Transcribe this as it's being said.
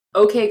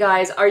Okay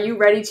guys, are you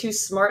ready to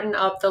smarten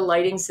up the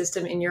lighting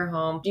system in your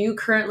home? Do you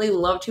currently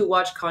love to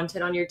watch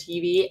content on your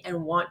TV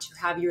and want to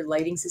have your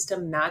lighting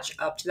system match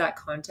up to that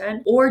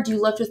content? Or do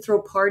you love to throw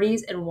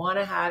parties and want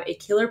to have a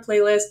killer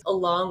playlist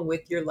along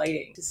with your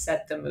lighting to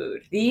set the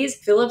mood? These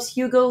Philips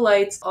Hue Go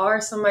lights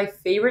are some of my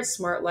favorite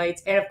smart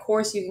lights, and of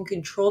course you can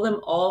control them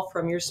all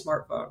from your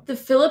smartphone. The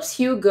Philips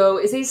Hue Go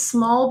is a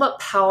small but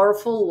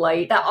powerful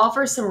light that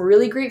offers some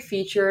really great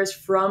features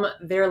from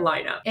their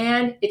lineup.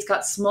 And it's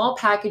got small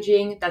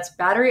packaging that's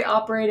battery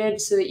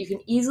operated so that you can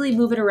easily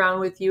move it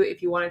around with you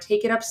if you want to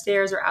take it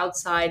upstairs or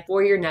outside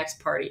for your next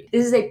party.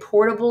 This is a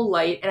portable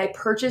light, and I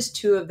purchased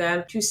 2 of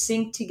them to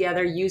sync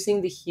together using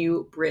the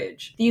Hue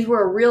Bridge. These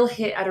were a real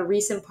hit at a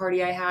recent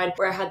party I had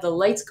where I had the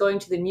lights going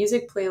to the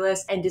music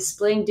playlist and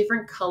displaying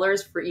different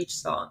colors for each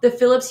song. The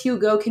Philips Hue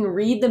Go can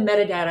read the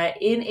metadata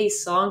in a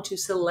song to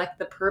select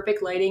the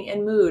perfect lighting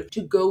and mood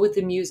to go with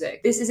the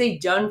music. This is a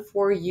done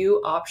for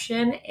you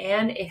option,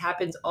 and it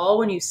happens all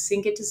when you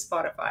sync it to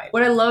Spotify.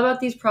 What I love about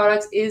these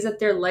products is that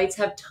their lights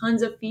have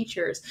tons of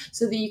features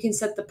so that you can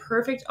set the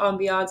perfect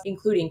ambiance,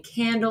 including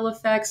candle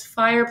effects,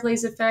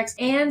 fireplace effects,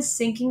 and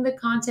syncing the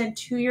content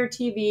to your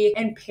TV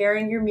and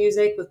pairing your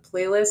music with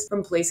playlists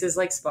from places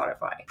like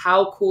Spotify.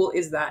 How cool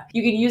is that?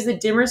 You can use the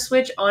dimmer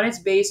switch on its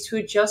base to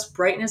adjust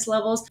brightness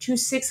levels to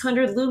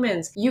 600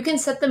 lumens. You can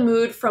set the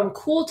mood from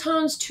cool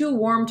tones to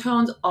warm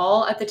tones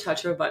all at the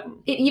touch of a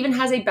button. It even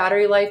has a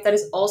battery life that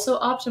is also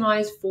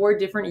optimized for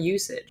different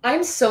usage.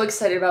 I'm so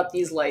excited about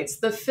these lights.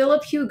 The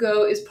Philips Hue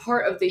Go is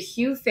part of the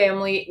Hue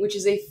family, which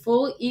is a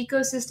full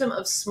ecosystem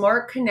of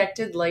smart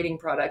connected lighting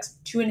products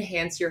to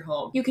enhance your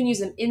home. You can use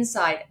them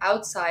inside,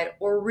 outside,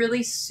 or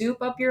really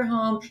soup up your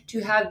home to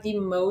have the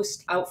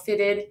most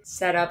outfitted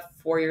setup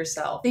for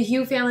yourself. The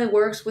Hue family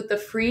works with the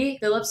free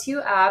Philips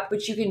Hue app,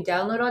 which you can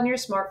download on your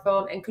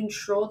smartphone and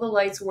control the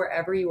lights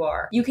wherever you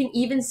are. You can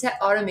even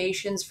set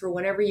automations for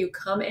whenever you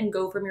come and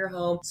go from your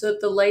home so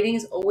that the lighting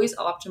is always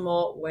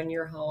optimal when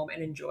you're home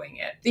and enjoying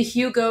it. The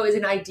Hue Go is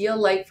an ideal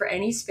light for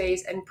any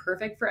space and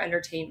perfect for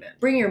entertainment.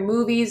 Bring your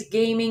movies,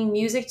 gaming,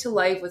 music to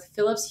life with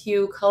Philips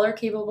Hue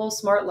color-capable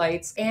smart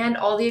lights and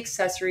all the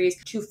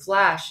accessories to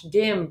flash,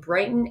 dim,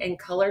 brighten, and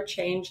color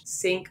change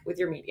sync with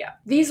your media.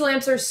 These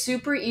lamps are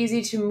super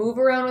easy to move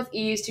around with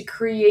ease to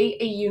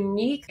create a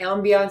unique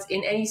ambiance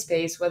in any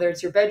space, whether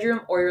it's your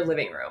bedroom or your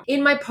living room.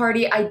 In my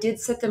party, I did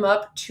set them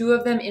up, 2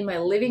 of them in my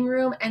living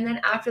room, and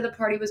then after the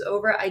party was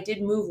over, I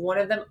did move 1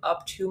 of them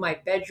up to my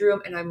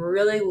bedroom, and I'm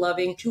really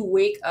loving to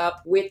wake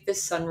up with the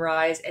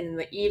sunrise, and in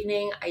the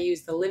evening, I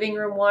use the living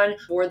room one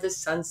for the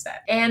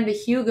sunset. And the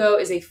Hue Go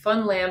is a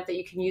fun lamp that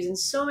you can use in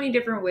so many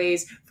different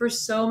ways for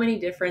so many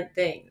different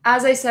things.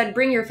 As I said,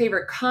 bring your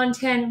favorite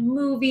content,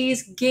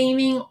 movies,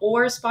 gaming,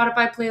 or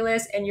Spotify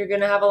playlist, and you're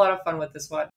gonna have a lot of fun with this one.